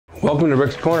Welcome to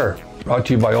Rick's Corner, brought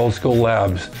to you by Old School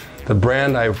Labs, the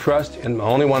brand I trust and the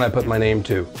only one I put my name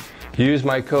to. Use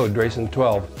my code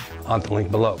drasin12 on the link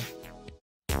below.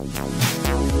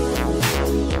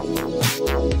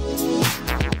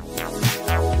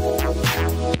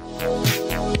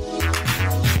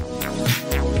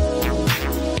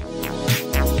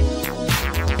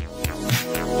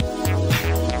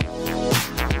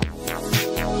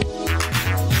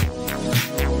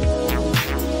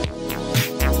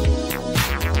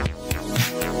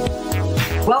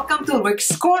 Welcome to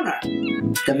Rick's Corner.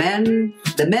 The man,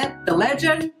 the myth, the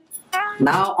legend.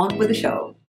 Now on with the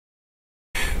show.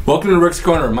 Welcome to Rick's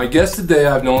Corner. My guest today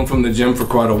I've known from the gym for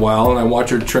quite a while, and I watch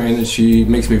her train and she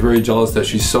makes me very jealous that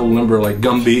she's so limber like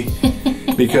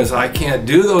Gumby because I can't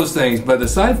do those things. But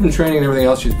aside from training and everything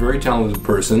else, she's a very talented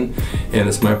person, and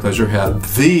it's my pleasure to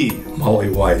have the Molly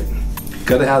White.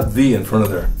 Got to have the in front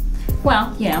of there.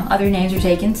 Well, you know, other names are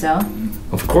taken, so.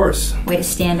 Of course. Way to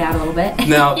stand out a little bit.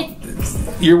 Now,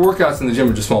 your workouts in the gym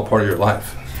are just a small part of your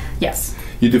life. Yes.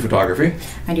 You do photography.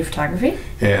 I do photography.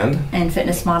 And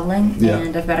fitness modeling. Yeah.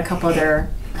 And I've got a couple other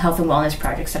health and wellness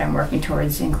projects that I'm working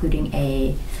towards, including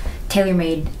a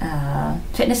tailor-made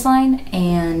fitness line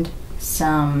and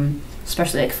some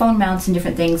especially like phone mounts and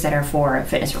different things that are for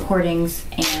fitness recordings.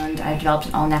 And I've developed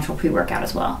an all-natural pre-workout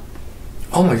as well.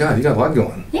 Oh my God, you got a lot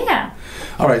going. Yeah.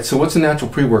 All right, so what's a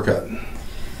natural pre-workout?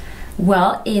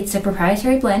 Well, it's a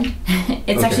proprietary blend.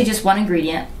 It's Okay. actually just one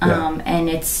ingredient, Yeah. and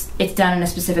it's done in a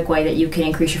specific way that you can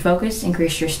increase your focus,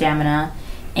 increase your stamina,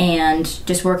 and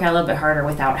just work out a little bit harder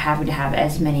without having to have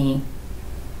as many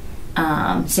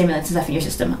stimulants and stuff in your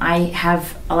system. I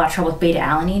have a lot of trouble with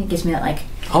beta-alanine. It gives me that like...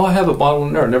 Oh, I have a bottle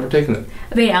in there. I've never taken it.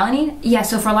 Beta-alanine? Yeah,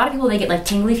 so for a lot of people, they get like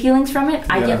tingly feelings from it.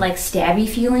 I Yeah. get like stabby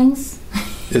feelings.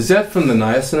 Is that from the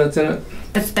niacin that's in it?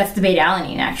 That's the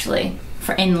beta-alanine, actually,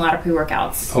 in a lot of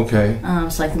pre-workouts. Okay.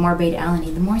 So like the more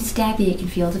beta-alanine, the more stabby it can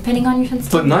feel, depending on your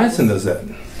sensitivity. But niacin does that.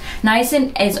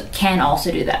 Niacin can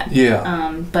also do that.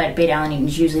 Yeah. But beta-alanine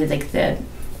is usually like the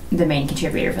main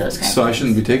contributor for those kinds of So I things.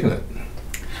 shouldn't be taking it.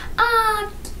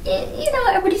 You know,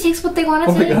 everybody takes what they want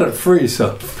to Well, I take. got it free,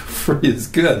 so free is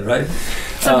good, right?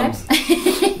 Sometimes.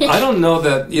 I don't know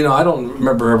that, you know, I don't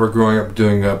remember ever growing up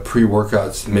doing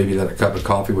pre-workouts, maybe then a cup of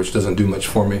coffee, which doesn't do much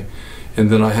for me. And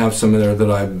then I have some in there that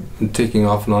I've been taking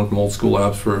off and on from Old School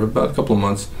Labs for about a couple of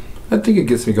months. I think it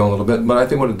gets me going a little bit, but I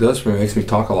think what it does for me makes me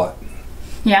talk a lot.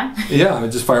 Yeah? Yeah, it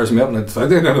just fires me up and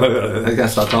I can't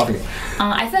stop talking.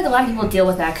 I feel like a lot of people deal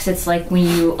with that because it's like when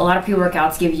a lot of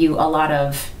pre-workouts give you a lot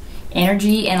of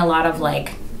energy and a lot of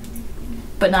like,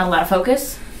 but not a lot of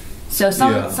focus. So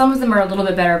some of them are a little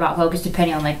bit better about focus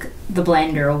depending on like the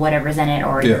blend or whatever's in it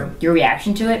or your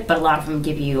reaction to it, but a lot of them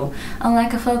give you a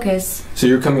lack of focus. So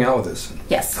you're coming out with this?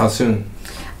 Yes. How soon?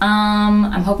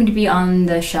 I'm hoping to be on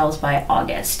the shelves by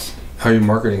August. How are you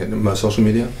marketing it? Social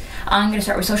media? I'm going to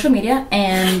start with social media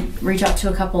and reach out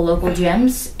to a couple local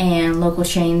gyms and local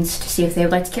chains to see if they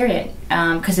would like to carry it.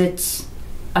 Because it's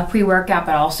a pre-workout,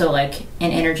 but also like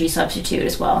an energy substitute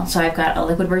as well. So I've got a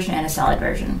liquid version and a solid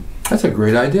version. That's a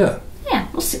great idea. Yeah,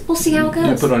 we'll see how it goes.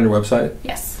 You put it on your website?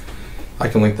 Yes. I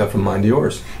can link that from mine to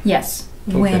yours. Yes,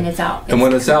 Okay. when it's out. And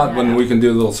when it's out, when we can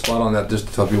do a little spot on that just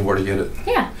to tell people where to get it.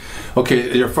 Yeah.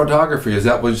 Okay, your photography,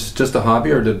 was just a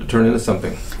hobby or did it turn into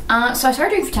something? So I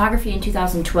started doing photography in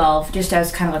 2012 just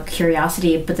as kind of a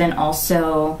curiosity, but then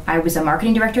also I was a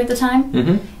marketing director at the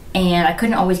time, and I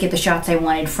couldn't always get the shots I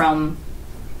wanted from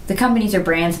the companies or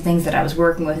brands and things that I was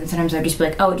working with, and sometimes I'd just be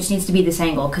like, oh, it just needs to be this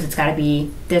angle because it's got to be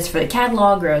this for the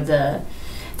catalog or the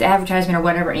advertisement or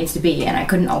whatever it needs to be, and I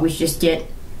couldn't always just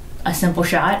get a simple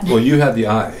shot. Well, you had the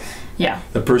eye. Yeah.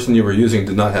 The person you were using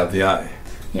did not have the eye.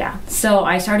 Yeah. So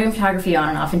I started doing photography on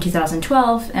and off in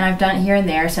 2012, and I've done it here and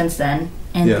there since then.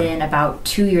 And then about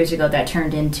 2 years ago, that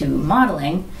turned into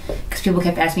modeling because people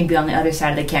kept asking me to be on the other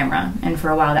side of the camera, and for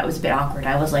a while that was a bit awkward.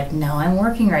 I was like, no, I'm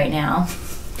working right now.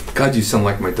 God, you sound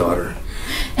like my daughter.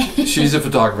 She's a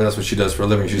photographer. That's what she does for a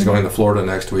living. She's going to Florida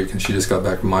next week, and she just got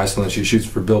back from Iceland. She shoots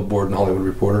for Billboard and Hollywood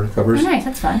Reporter covers. Oh, nice.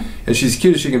 That's fun. And she's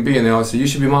cute as she can be. And they always say, you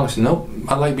should be modeling. I said, nope,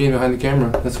 I like being behind the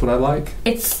camera. That's what I like.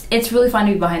 It's really fun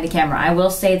to be behind the camera. I will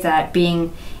say that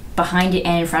being behind it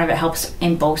and in front of it helps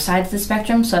in both sides of the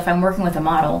spectrum. So if I'm working with a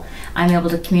model, I'm able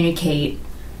to communicate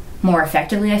more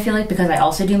effectively, I feel like, because I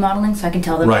also do modeling, so I can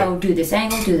tell them, oh, do this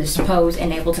angle, do this pose,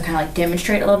 and able to kind of like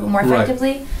demonstrate a little bit more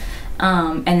effectively.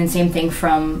 And then same thing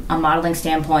from a modeling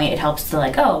standpoint, it helps to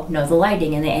like, know the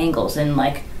lighting and the angles and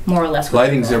like more or less.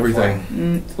 Lighting's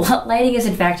everything. Lighting is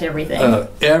in fact everything.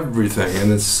 Everything,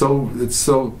 and it's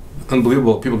so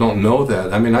unbelievable. People don't know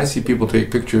that. I mean, I see people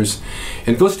take pictures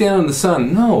and go stand in the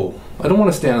sun. No, I don't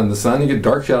want to stand in the sun. You get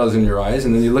dark shadows in your eyes,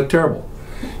 and then you look terrible.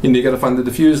 you got to find the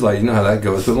diffuse light. You know how that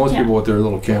goes. But most people with their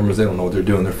little cameras, they don't know what they're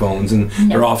doing. Their phones, and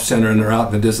they're off center, and they're out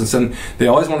in the distance, and they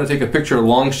always want to take a picture, a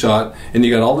long shot, and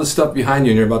you got all this stuff behind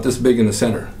you, and you're about this big in the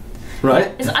center,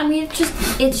 right? I mean,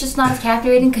 it's just not as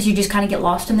captivating because you just kind of get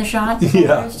lost in the shot. To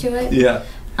it. Yeah.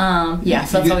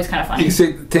 So it's always kind of funny. You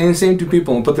can take the same two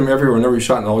people and put them everywhere, and every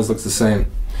shot and it always looks the same.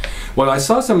 Well, I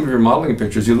saw some of your modeling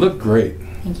pictures. You look great.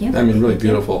 Thank you. I mean, really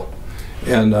beautiful.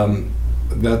 And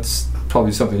that's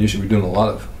probably something you should be doing a lot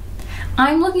of.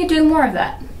 I'm looking at doing more of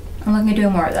that.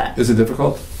 Is it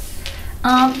difficult?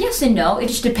 Yes and no. It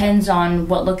just depends on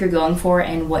what look you're going for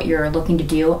and what you're looking to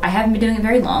do. I haven't been doing it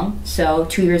very long, so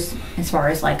 2 years as far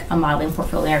as like a modeling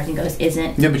portfolio and everything goes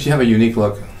isn't. Yeah, but you have a unique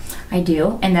look. I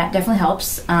do, and that definitely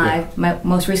helps.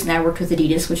 Most recently I worked with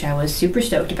Adidas, which I was super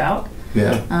stoked about.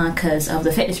 Yeah. Because of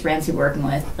the fitness brands you're working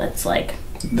with. That's like...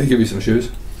 They give you some shoes?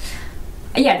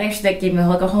 Yeah, they gave me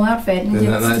like a whole outfit and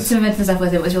did some events and stuff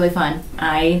with it. It was really fun.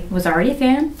 I was already a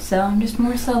fan, so I'm just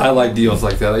more so. I like deals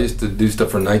like that. I used to do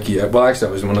stuff for Nike. Well,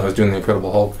 actually, when I was doing the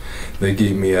Incredible Hulk, they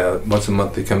gave me once a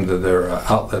month. They come to their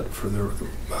outlet for their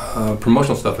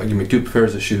promotional stuff. They give me 2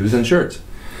 pairs of shoes and shirts.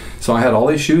 So I had all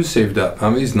these shoes saved up.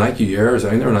 These Nike Airs. I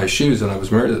mean, they were nice shoes, and I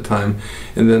was married at the time.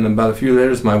 And then about a few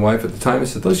years, my wife at the time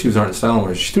said, "Those shoes aren't in style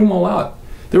anymore." She threw them all out.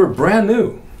 They were brand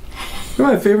new. They're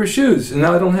my favorite shoes, and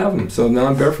now I don't have them, so now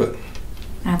I'm barefoot.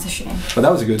 That's a shame. But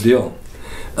that was a good deal.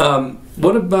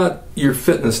 What about your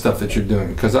fitness stuff that you're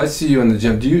doing? Because I see you in the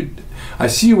gym. I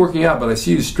see you working out, but I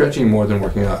see you stretching more than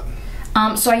working out.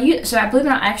 So I believe it or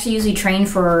not, I actually usually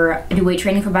I do weight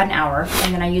training for about an hour,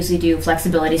 and then I usually do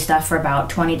flexibility stuff for about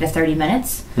 20 to 30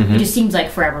 minutes. It just seems like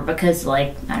forever because,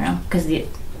 like, I don't know, because it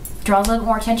draws a little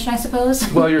more attention, I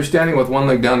suppose. Well, you're standing with one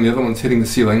leg down, the other one's hitting the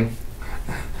ceiling.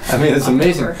 I mean, it's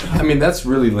amazing. I mean, that's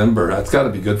really limber. That's got to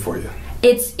be good for you.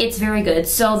 It's very good.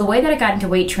 So the way that I got into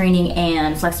weight training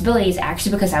and flexibility is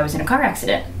actually because I was in a car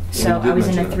accident. So I was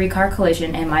in a 3-car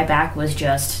collision, and my back was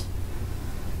just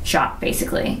shot,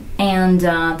 basically. And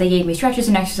they gave me stretches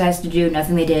and exercise to do.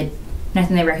 Nothing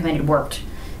they recommended worked.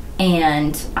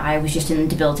 And I was just in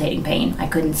debilitating pain. I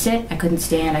couldn't sit, I couldn't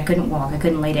stand, I couldn't walk, I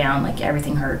couldn't lay down. Like,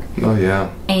 everything hurt. Oh,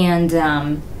 yeah.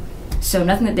 And so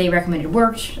nothing that they recommended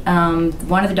worked.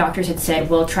 One of the doctors had said,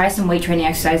 well, try some weight training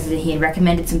exercises, and he had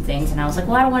recommended some things. And I was like,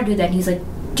 well, I don't want to do that. And he's like,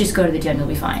 just go to the gym, you'll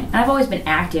be fine. And I've always been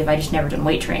active, I just never done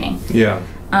weight training. Yeah.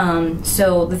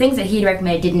 So the things that he had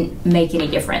recommended didn't make any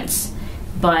difference.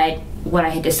 But what I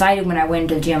had decided when I went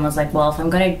to the gym was like, well, if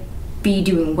I'm going to be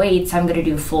doing weights, I'm going to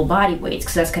do full body weights,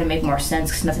 because that's going to make more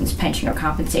sense, because nothing's pinching or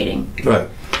compensating. Right.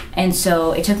 And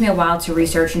so it took me a while to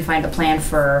research and find a plan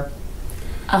for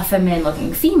a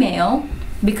feminine-looking female,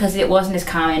 because it wasn't as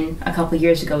common a couple of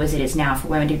years ago as it is now for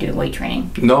women to do weight training.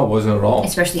 No, it wasn't at all.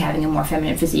 Especially having a more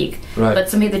feminine physique. Right. But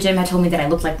somebody at the gym had told me that I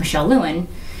looked like Michelle Lewin,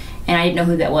 and I didn't know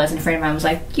who that was, and a friend of mine was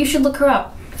like, you should look her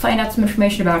up, find out some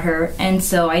information about her. And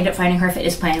so I ended up finding her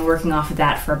fitness plan and working off of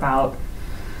that for about,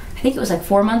 I think it was like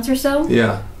 4 months or so.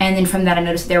 Yeah. And then from that I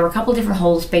noticed there were a couple different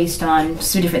holes based on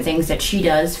some different things that she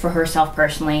does for herself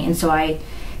personally, and so I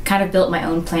kind of built my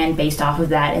own plan based off of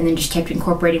that, and then just kept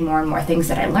incorporating more and more things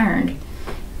that I learned.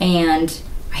 And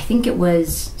I think it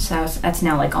was, that's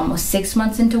now like almost 6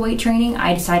 months into weight training,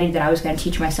 I decided that I was going to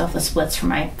teach myself the splits for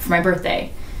my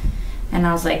birthday. And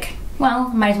I was like,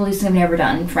 well, I might as well do something I've never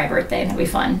done for my birthday. That'd be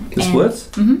fun. The splits?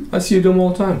 Mm-hmm. I see you do them all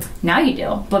the time. Now you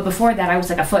do. But before that, I was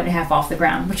like 1.5 feet off the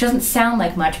ground, which doesn't sound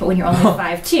like much, but when you're only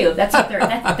 5'2", that's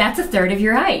a third of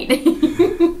your height.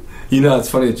 You know, it's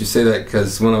funny that you say that,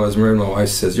 because when I was married, my wife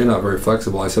says, you're not very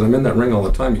flexible. I said, I'm in that ring all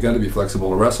the time. You got to be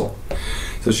flexible to wrestle.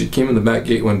 So she came in the back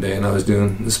gate one day, and I was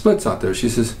doing the splits out there. She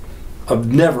says,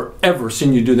 I've never, ever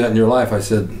seen you do that in your life. I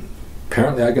said,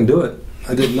 apparently I can do it.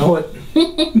 I didn't know it.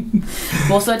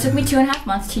 Well, so it took me 2.5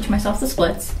 months to teach myself the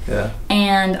splits. Yeah.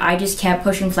 And I just kept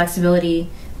pushing flexibility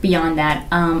beyond that.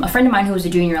 A friend of mine who was a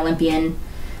junior Olympian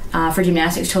for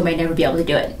gymnastics told me I'd never be able to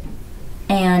do it.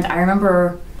 And I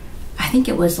remember, I think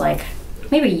it was like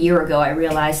maybe a year ago, I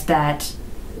realized that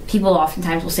people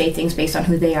oftentimes will say things based on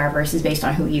who they are versus based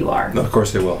on who you are. Of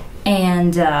course they will.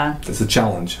 And it's a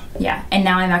challenge. Yeah. And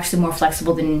now I'm actually more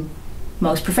flexible than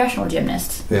most professional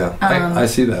gymnasts. Yeah, I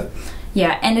see that.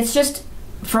 Yeah, and it's just,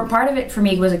 for part of it for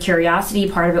me was a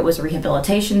curiosity, part of it was a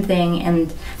rehabilitation thing,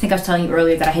 and I think I was telling you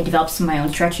earlier that I had developed some of my own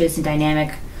stretches and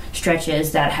dynamic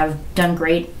stretches that have done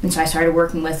great, and so I started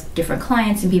working with different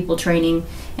clients and people training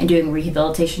and doing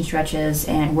rehabilitation stretches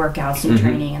and workouts and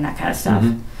training and that kind of stuff.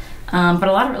 But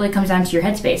a lot of it really comes down to your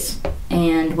headspace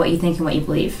and what you think and what you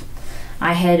believe.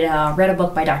 I had read a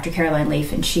book by Dr. Caroline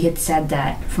Leaf, and she had said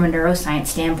that from a neuroscience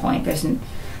standpoint, there's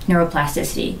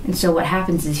neuroplasticity. And so what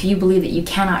happens is if you believe that you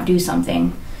cannot do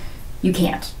something, you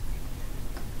can't.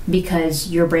 because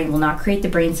your brain will not create the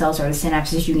brain cells or the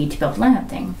synapses you need to be able to learn that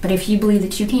thing. But if you believe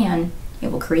that you can,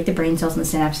 it will create the brain cells and the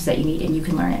synapses that you need, and you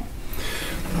can learn it.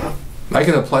 I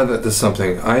can apply that to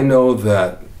something. I know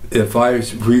that if I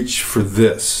reach for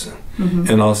this,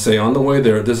 and I'll say on the way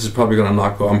there, this is probably going to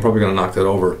I'm probably going to knock that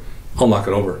over. I'll knock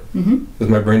it over because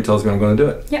my brain tells me I'm going to do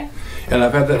it. Yeah. And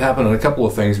I've had that happen on a couple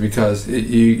of things because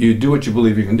you do what you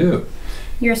believe you can do.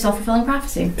 You're a self-fulfilling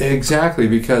prophecy. Exactly,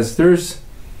 because there's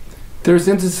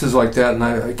instances like that, and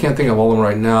I can't think of all of them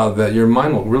right now, that your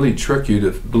mind will really trick you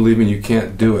to believing you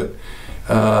can't do it.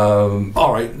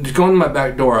 All right, just going to my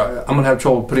back door, I'm going to have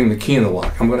trouble putting the key in the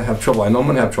lock. I'm going to have trouble. I know I'm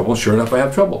going to have trouble. Sure enough, I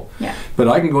have trouble. Yeah. But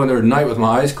I can go in there at night with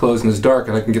my eyes closed and it's dark,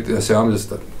 and I can I say, I'm just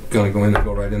going to go in there and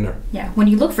go right in there. Yeah. When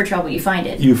you look for trouble, you find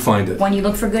it. You find it. When you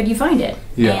look for good, you find it.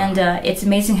 Yeah. And it's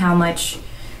amazing how much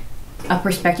a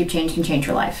perspective change can change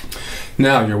your life.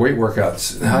 Now, your weight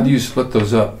workouts, how do you split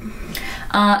those up?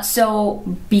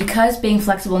 So because being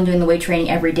flexible and doing the weight training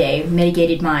every day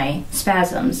mitigated my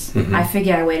spasms, I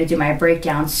figured out a way to do my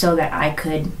breakdown so that I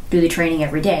could do the training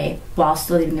every day while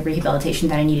still getting the rehabilitation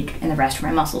that I needed in the rest of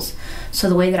my muscles. So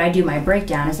the way that I do my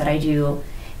breakdown is that I do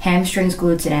hamstrings,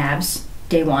 glutes, and abs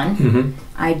day 1.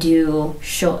 I do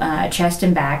chest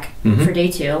and back for day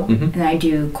 2. And then I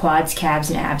do quads, calves,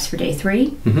 and abs for day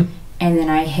 3. And then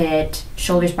I hit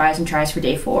shoulders, bis, and tris for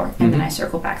day 4. And then I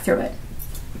circle back through it.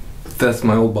 That's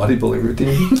my old bodybuilding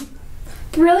routine.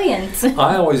 Brilliant.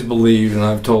 I always believe, and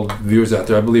I've told viewers out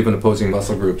there, I believe in opposing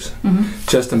muscle groups.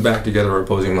 Chest and back together are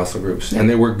opposing muscle groups, and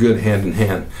they work good hand in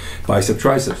hand. Bicep,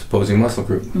 triceps, opposing muscle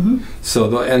group.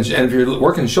 So, and if you're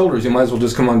working shoulders, you might as well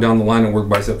just come on down the line and work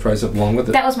bicep, tricep along with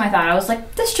it. That was my thought. I was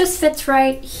like, this just fits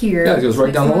right here. Yeah, it goes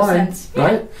right down the line,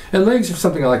 right? Yeah. And legs are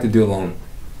something I like to do alone.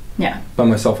 Yeah. By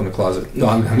myself in the closet. No,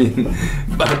 I mean,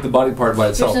 the body part by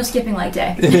itself. There's no skipping leg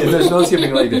day. There's no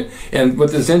skipping leg day. And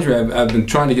with this injury, I've been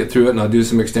trying to get through it, and I'll do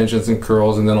some extensions and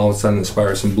curls, and then all of a sudden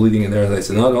inspire some bleeding in there. And I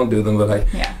say, no, don't do them. But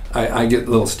I get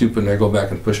a little stupid, and I go back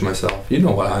and push myself. You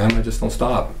know what I am. I just don't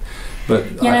stop.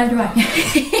 But yeah, neither do I.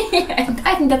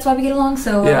 I think that's why we get along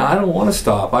so well. Yeah, I don't want to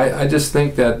stop. I just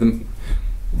think that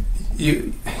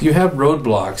you have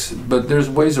roadblocks, but there's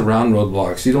ways around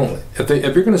roadblocks. You don't if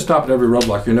you're going to stop at every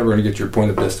roadblock, you're never going to get your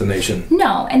point of destination.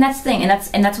 No, and that's the thing, and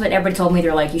that's what everybody told me.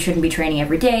 They're like, you shouldn't be training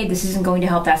every day. This isn't going to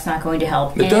help. That's not going to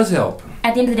help. It does help.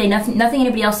 At the end of the day, nothing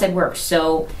anybody else said works.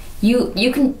 So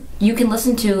you can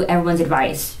listen to everyone's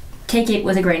advice, take it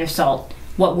with a grain of salt.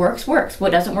 What works works.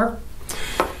 What doesn't work.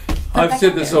 I've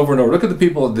said this over and over. Look at the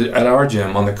people at our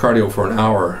gym on the cardio for an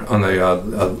hour on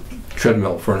the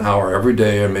treadmill for an hour every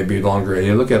day or maybe longer, and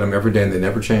you look at them every day and they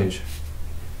never change.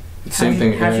 Same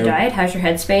thing. How's your diet? How's your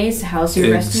headspace? How's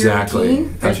your rest of your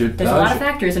routine? There's a lot of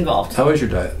factors involved. How is your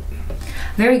diet?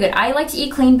 Very good. I like to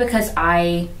eat clean because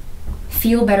I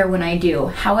feel better when I do.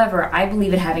 However, I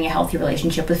believe in having a healthy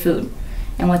relationship with food.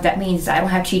 And what that means is I don't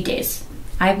have cheat days.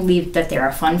 I believe that there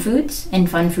are fun foods, and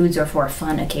fun foods are for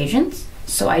fun occasions.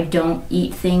 So I don't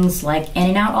eat things like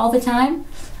In-N-Out all the time.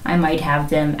 I might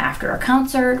have them after a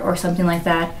concert or something like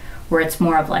that, where it's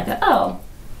more of like,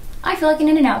 I feel like an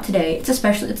In-N-Out today. It's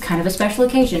kind of a special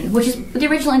occasion, which is the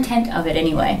original intent of it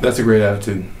anyway. That's a great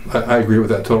attitude. I agree with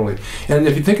that totally. And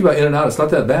if you think about In-N-Out, it's not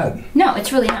that bad. No,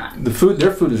 it's really not.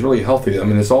 Their food is really healthy. I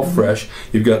mean, it's all fresh.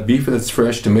 You've got beef that's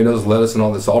fresh, tomatoes, lettuce, and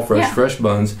all this, all fresh, fresh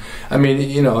buns. I mean,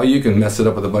 you can mess it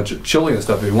up with a bunch of chili and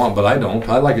stuff if you want, but I don't.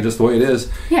 I like it just the way it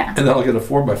is. Yeah. And then I'll get a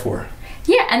 4x4.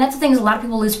 Yeah, and that's the thing is a lot of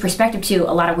people lose perspective too.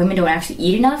 A lot of women don't actually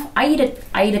eat enough. I eat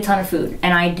a ton of food,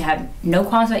 and I have no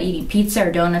qualms about eating pizza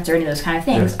or donuts or any of those kind of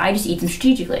things. Yeah. I just eat them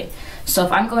strategically. So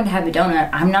if I'm going to have a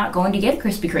donut, I'm not going to get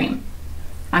Krispy Kreme.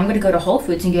 I'm going to go to Whole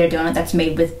Foods and get a donut that's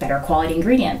made with better quality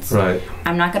ingredients. Right.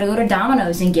 I'm not going to go to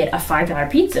Domino's and get a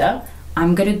 $5 pizza.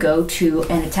 I'm going to go to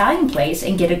an Italian place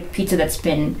and get a pizza that's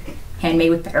been handmade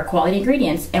with better quality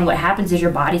ingredients. And what happens is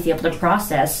your body's able to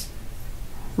process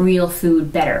real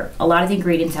food better. A lot of the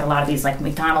ingredients at a lot of these, like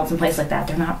McDonald's and places like that,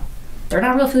 they're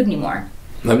not real food anymore.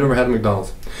 I've never had a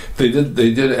McDonald's. They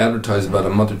did advertise about a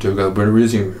month or two ago. We're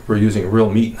using real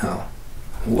meat now.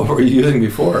 What were you using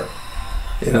before?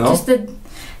 You know.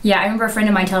 I remember a friend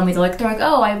of mine telling me they're like,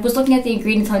 oh, I was looking at the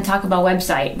ingredients on the Taco Bell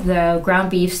website. The ground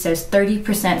beef says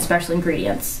 30% special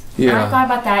ingredients. Yeah. And I thought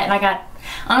about that, and I got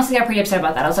pretty upset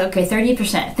about that. I was like, okay,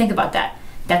 30%. Think about that.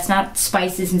 That's not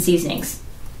spices and seasonings.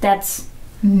 That's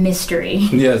mystery.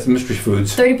 Yeah, it's mystery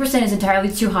foods. 30% is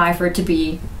entirely too high for it to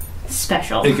be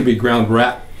special. It could be ground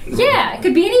rat. Yeah, it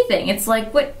could be anything. It's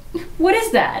like, what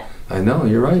is that? I know,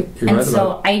 you're right. And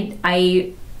so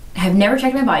I have never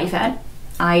checked my body fat.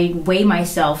 I weigh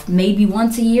myself maybe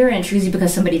once a year, and it's usually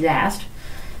because somebody's asked.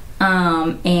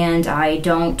 And I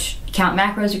don't count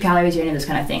macros or calories or any of those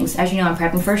kind of things. As you know, I'm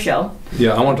prepping for a show.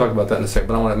 Yeah, I want to talk about that in a second,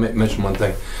 but I want to mention one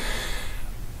thing.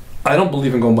 I don't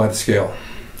believe in going by the scale.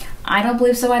 I don't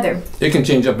believe so either. It can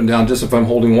change up and down. Just if I'm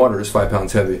holding water, it's 5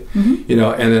 pounds heavy. You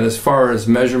know, and then as far as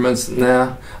measurements,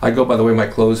 I go by the way my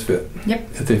clothes fit. Yep.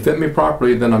 If they fit me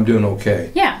properly, then I'm doing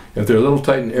okay. Yeah. If they're a little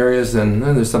tight in areas, then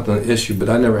there's something an issue. But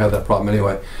I never have that problem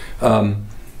anyway.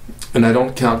 And I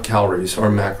don't count calories or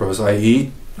macros. I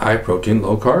eat high protein,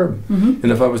 low carb.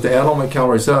 And if I was to add all my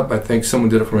calories up, I think someone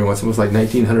did it for me once. It was like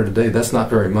 1,900 a day. That's not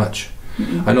very much.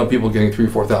 I know people getting 3,000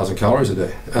 or 4,000 calories a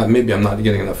day. Maybe I'm not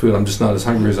getting enough food. I'm just not as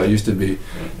hungry as I used to be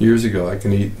years ago. I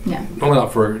can eat. I went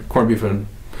out for corned beef and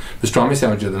pastrami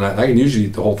sandwich the other night. I can usually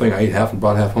eat the whole thing. I ate half and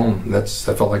brought half home. I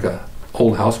felt like a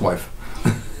old housewife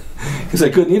because I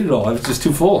couldn't eat it all. I was just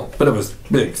too full. But it was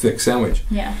big, thick sandwich.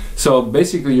 Yeah. So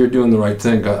basically, you're doing the right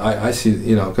thing. I see,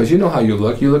 you know, because you know how you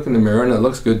look. You look in the mirror and it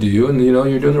looks good to you, and you know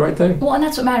you're doing the right thing. Well, and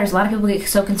that's what matters. A lot of people get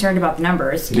so concerned about the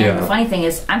numbers. And the funny thing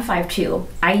is, I'm 5'2".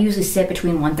 I usually sit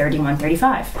between 130 and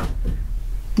 135.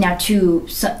 Now, to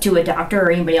a doctor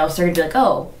or anybody else, they're gonna be like,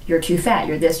 "Oh, you're too fat.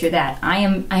 You're this. You're that."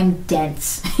 I'm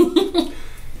dense.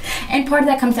 And part of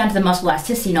that comes down to the muscle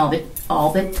elasticity and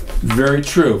all the very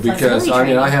true, because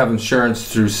training. I have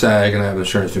insurance through SAG and I have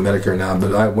insurance through Medicare now,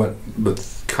 but I went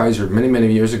with Kaiser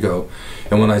many years ago,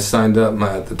 and when I signed up,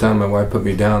 at the time my wife put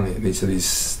me down, they said he's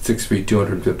 6 feet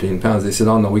 215 pounds. They said,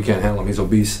 "Oh no, we can't handle him, he's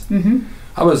obese."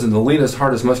 I was in the leanest,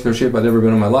 hardest muscular shape I'd ever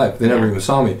been in my life. They never even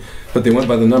saw me, but they went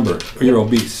by the number. You're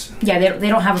obese. Yeah, they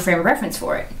don't have a frame of reference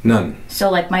for it. None. So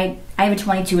like I have a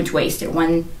 22-inch waist at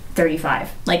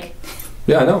 135. Like.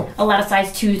 Yeah, I know. A lot of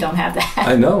size 2s don't have that.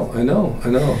 I know.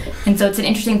 And so it's an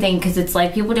interesting thing because it's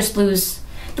like people just lose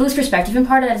perspective, and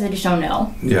part of that is they just don't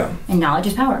know. Yeah. And knowledge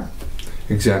is power.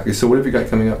 Exactly. So what have you got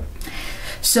coming up?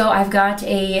 So I've got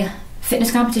a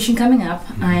fitness competition coming up.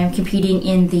 I am competing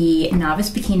in the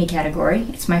novice bikini category.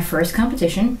 It's my first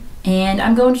competition, and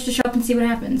I'm going just to show up and see what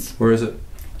happens. Where is it?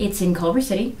 It's in Culver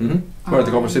City. Where at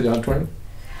the Culver City Auditorium?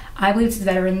 I believe it's the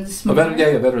Veterans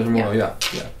Memorial. Veterans Memorial.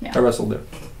 Yeah. I wrestled there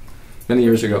many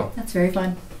years ago. That's very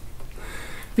fun.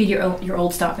 Be your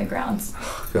old stomping grounds.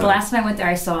 God. The last time I went there,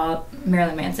 I saw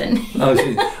Marilyn Manson. Oh,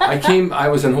 geez. I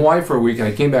was in Hawaii for a week, and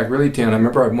I came back really tan. I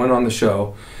remember I went on the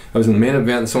show. I was in the main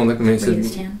event, and someone looked at me and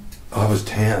said, tan? "Oh, I was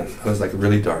tan. I was like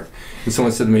really dark." And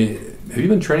someone said to me, "Have you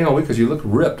been training all week? Because you look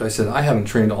ripped." I said, "I haven't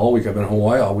trained all week. I've been in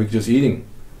Hawaii all week just eating."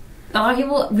 A lot of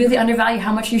people really undervalue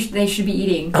how much they should be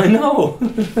eating. I know.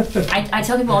 I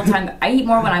tell people all the time, I eat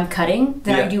more when I'm cutting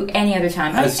than I do any other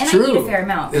time. That's true. I eat a fair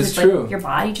amount. It's true. Like your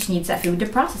body just needs that food to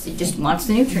process. It just wants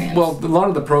the nutrients. Well, a lot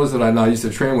of the pros that I used to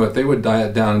train with, they would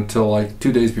diet down until like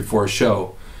 2 days before a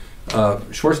show.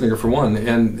 Schwarzenegger for one,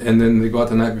 and then they go out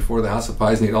the night before the House of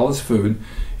Pies and eat all this food,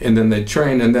 and then they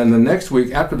train, and then the next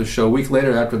week after the show, a week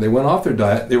later after they went off their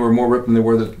diet, they were more ripped than they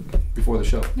were before the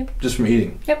show. Yep. Just from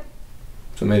eating. Yep.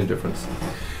 So it made a difference.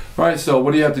 All right, so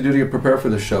what do you have to do to get prepared for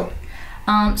this show?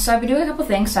 So I've been doing a couple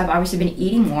things. So I've obviously been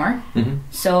eating more.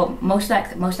 So most of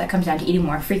that comes down to eating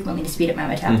more frequently to speed up my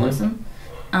metabolism.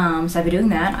 So I've been doing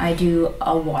that. I do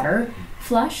a water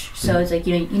flush. So it's like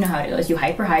you know how it goes. You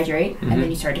hyperhydrate, and then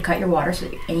you start to cut your water,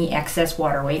 so any excess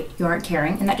water weight you aren't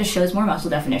carrying, and that just shows more muscle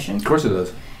definition. Of course it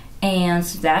does. And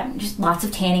so that just lots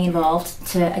of tanning involved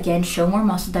to again show more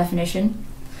muscle definition.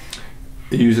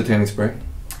 You use a tanning spray?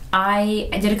 I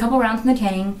did a couple rounds in the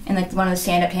tanning in like one of the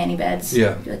stand-up tanning beds.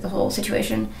 Yeah. Do like the whole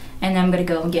situation, and then I'm gonna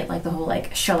go and get like the whole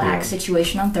like shellac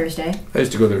situation on Thursday. I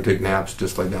used to go there to take naps,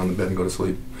 just lay down in bed and go to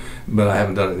sleep, but I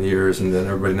haven't done it in years. And then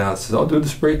everybody now says, "I'll do the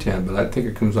spray tan," but I think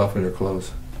it comes off on your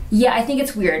clothes. Yeah, I think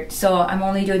it's weird. So I'm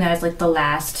only doing that as like the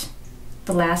last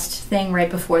thing right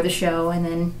before the show, and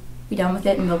then be done with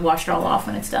it, and we'll wash it all off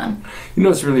when it's done. You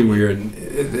know, it's really weird.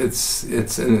 It's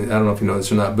and I don't know if you know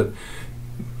this or not, but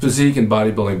physique and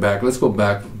bodybuilding back, let's go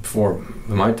back before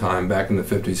my time, back in the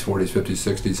 50s, 40s, 50s,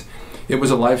 60s. It was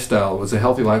a lifestyle. It was a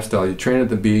healthy lifestyle. You train at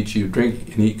the beach, you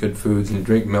drink and eat good foods, and you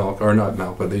drink milk, or not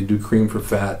milk, but they do cream for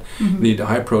fat. They eat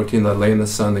high protein, they lay in the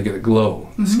sun, they get a glow.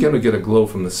 The skin would get a glow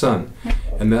from the sun.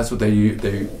 And that's what they use.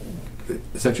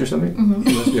 Is that your stomach? You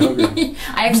must be hungry.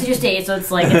 I actually just ate, so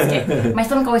it's like my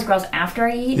stomach always growls after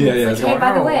I eat. Yeah, it's like, hey,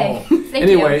 by the way, thank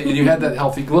anyway, you. You had that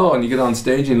healthy glow, and you get on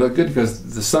stage and you look good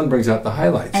because the sun brings out the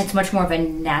highlights. And it's much more of a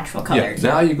natural color. Yeah.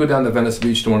 Now you go down to Venice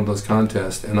Beach to one of those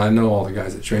contests, and I know all the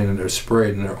guys that train, and they're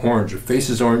sprayed, and they're orange. Their face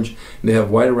is orange, and they have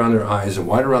white around their eyes and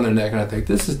white around their neck, and I think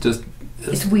this is just...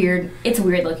 It's weird. It's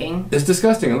weird looking. It's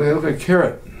disgusting. They look like a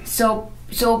carrot. So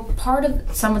part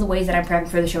of some of the ways that I'm prepping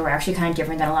for the show are actually kind of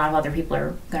different than a lot of other people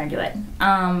are going to do it.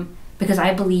 because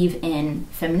I believe in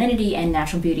femininity and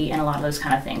natural beauty and a lot of those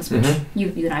kind of things, which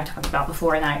you and I have talked about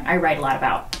before, and I write a lot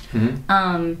about.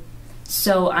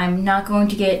 So I'm not going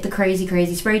to get the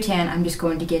crazy spray tan. I'm just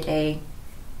going to get a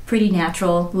pretty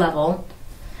natural level.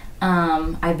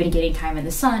 I've been getting time in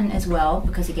the sun as well,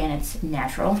 because again, it's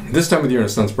natural. This time of the year, the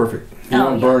sun's perfect. You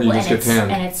don't burn, you just get tan.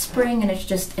 And it's spring, and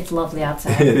it's lovely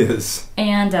outside. It is.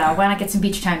 And why not get some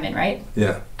beach time in, right?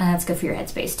 Yeah. And that's good for your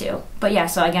headspace too. But yeah,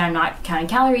 so again, I'm not counting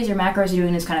calories or macros or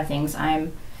doing those kind of things.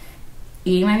 I'm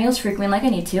eating my meals frequently like I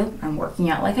need to. I'm working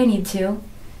out like I need to.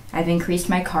 I've increased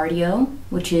my cardio,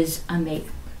 which just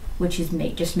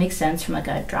makes sense from like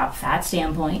a drop fat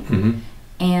standpoint.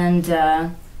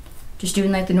 And just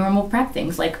doing like the normal prep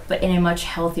things, but in a much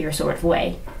healthier sort of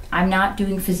way. I'm not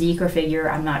doing physique or figure.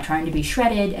 I'm not trying to be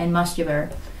shredded and muscular.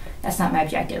 That's not my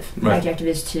objective. Right. My objective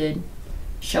is to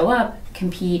show up,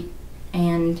 compete,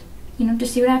 and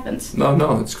just see what happens.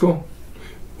 No, it's cool.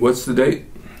 What's the date?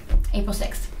 April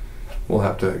 6th. We'll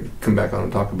have to come back on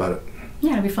and talk about it.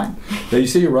 Yeah, it'll be fun. Now you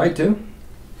say you write too?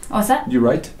 Oh, what's that? You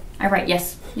write? I write,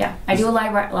 yes. Yeah, I do a lot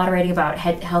of writing about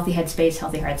healthy headspace,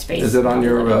 healthy heart space. Is it on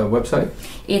your website?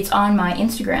 It's on my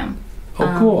Instagram.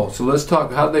 Oh, cool. So let's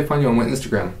talk. How did they find you on my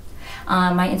Instagram?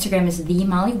 My Instagram is the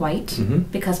Molly White,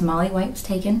 because Molly White was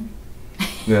taken.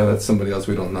 Yeah, that's somebody else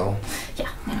we don't know. Yeah,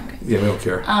 I know. Yeah, we don't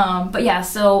care. But yeah,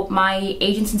 so my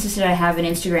agents insisted I have an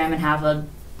Instagram and have a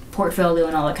portfolio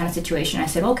and all that kind of situation. I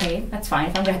said, okay, that's fine.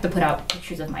 If I'm gonna have to put out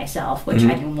pictures of myself, which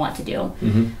I didn't want to do,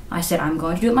 I said, I'm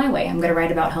going to do it my way. I'm gonna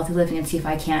write about healthy living and see if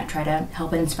I can't try to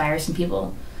help and inspire some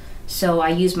people. So I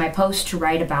used my post to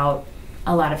write about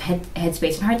a lot of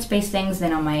headspace and heart space things.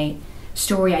 Then on my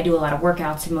story, I do a lot of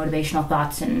workouts and motivational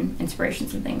thoughts and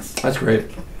inspirations and things. That's great.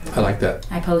 I like that.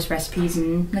 I post recipes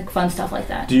and fun stuff like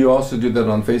that. Do you also do that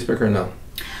on Facebook or no?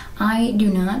 I do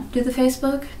not do the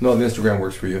Facebook. No, the Instagram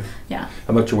works for you. Yeah.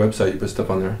 How about your website? You put stuff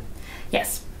on there?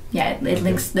 Yes. Yeah, it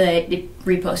links it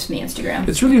reposts me Instagram.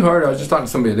 It's really hard. I was just talking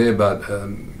to somebody today about,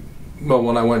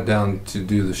 when I went down to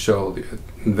do the show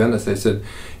in Venice, they said,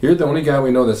 you're the only guy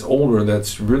we know that's older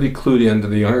that's really clued into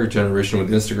the younger generation with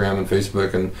Instagram and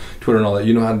Facebook and Twitter and all that.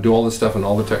 You know how to do all this stuff and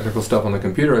all the technical stuff on the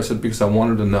computer. I said, because I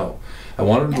wanted to know. I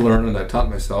wanted to learn, and I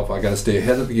taught myself I got to stay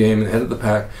ahead of the game and ahead of the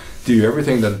pack, do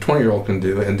everything that a 20-year-old can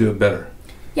do and do it better.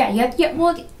 Yeah,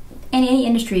 well, in any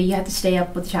industry, you have to stay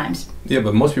up with the times. Yeah,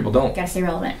 but most people don't. Got to stay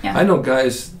relevant, yeah. I know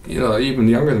guys, even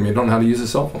younger than me, don't know how to use a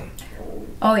cell phone.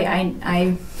 Oh, yeah,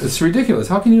 I... It's ridiculous.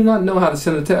 How can you not know how to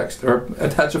send a text or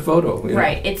attach a photo?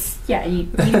 Right, you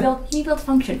need to build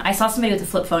function. I saw somebody with a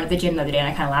flip phone at the gym the other day, and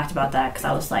I kind of laughed about that, because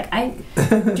I was like, I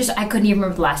couldn't even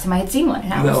remember the last time I had seen one,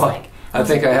 and I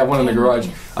think I have one in the garage.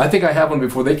 I think I have one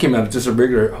before they came out. It's just a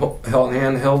regular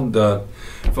handheld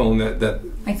phone that...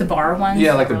 Like the bar ones?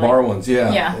 Yeah, like the bar ones,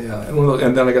 yeah.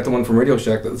 And then I got the one from Radio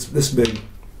Shack that's this big.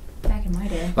 Back in my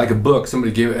day. Like a book.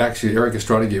 Somebody gave it, actually, Eric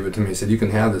Estrada gave it to me. He said, you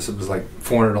can have this. It was like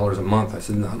 $400 a month. I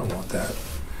said, no, I don't want that.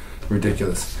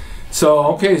 Ridiculous. So,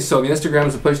 okay, so the Instagram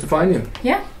is the place to find you.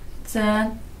 Yeah. It's,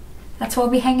 that's where we'll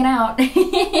be hanging out.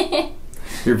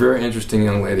 You're a very interesting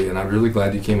young lady, and I'm really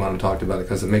glad you came on and talked about it,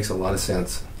 because it makes a lot of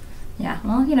sense. Yeah,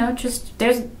 well, just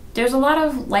there's a lot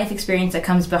of life experience that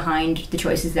comes behind the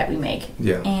choices that we make.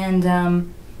 Yeah.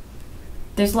 And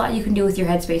there's a lot you can do with your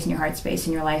headspace and your heart space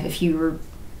in your life if you're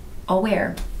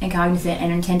aware and cognizant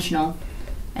and intentional.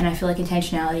 And I feel like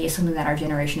intentionality is something that our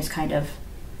generation is kind of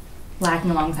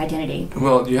lacking along with identity.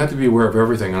 Well, you have to be aware of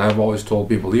everything, and I've always told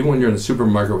people, even when you're in the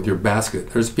supermarket with your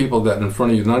basket, there's people that in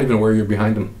front of you, not even aware you're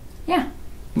behind them. Yeah.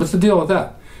 What's the deal with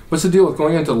that? What's the deal with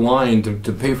going into line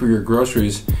to pay for your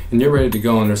groceries, and you're ready to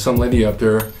go, and there's some lady up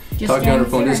there talking on her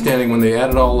phone, just standing, when they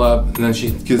add it all up, and then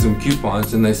she gives them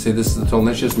coupons, and they say, this is the total, and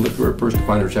then she just look through her purse to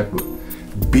find her checkbook.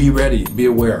 Be ready. Be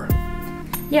aware.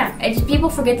 Yeah, people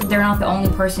forget that they're not the only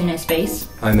person in a space.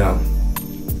 I know.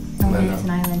 Nobody is an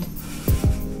island.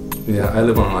 Yeah, I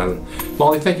live on an island.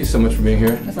 Molly, thank you so much for being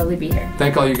here. It's lovely to be here.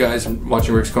 Thank all you guys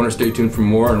watching Rick's Corner. Stay tuned for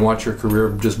more and watch her career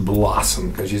just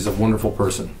blossom, because she's a wonderful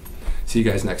person. See you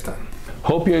guys next time.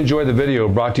 Hope you enjoyed the video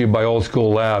brought to you by Old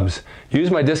School Labs.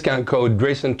 Use my discount code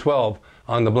DRASIN12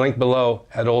 on the link below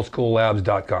at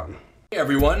oldschoollabs.com. Hey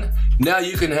everyone, now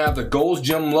you can have the Gold's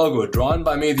Gym logo drawn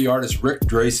by me, the artist Rick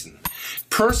Drasin,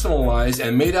 personalized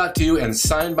and made out to you and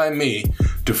signed by me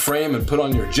to frame and put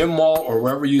on your gym wall or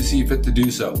wherever you see fit to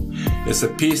do so. It's a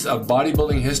piece of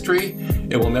bodybuilding history.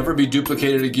 It will never be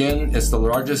duplicated again. It's the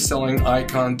largest selling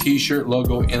icon t-shirt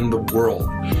logo in the world,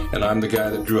 and I'm the guy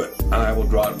that drew it, and I will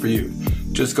draw it for you.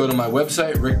 Just go to my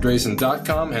website,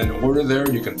 rickdrasin.com, and order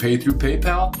there. You can pay through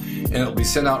PayPal, and it'll be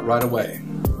sent out right away.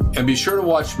 And be sure to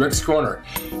watch Rick's Corner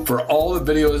for all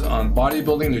the videos on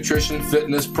bodybuilding, nutrition,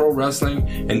 fitness, pro wrestling,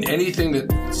 and anything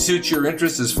that suits your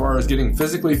interest as far as getting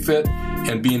physically fit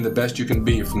and being the best you can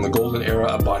be from the golden era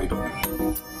of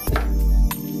bodybuilding.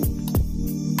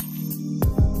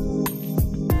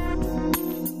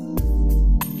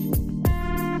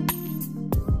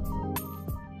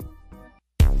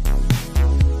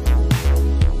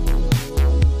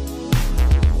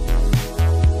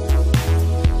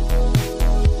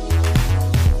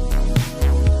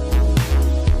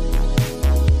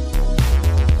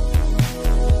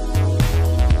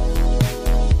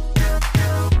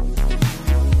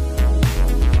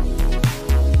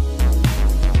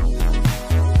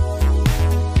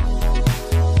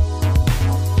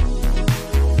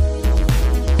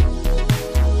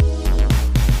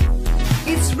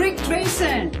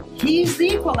 He's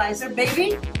the equalizer,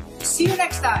 baby. See you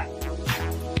next time.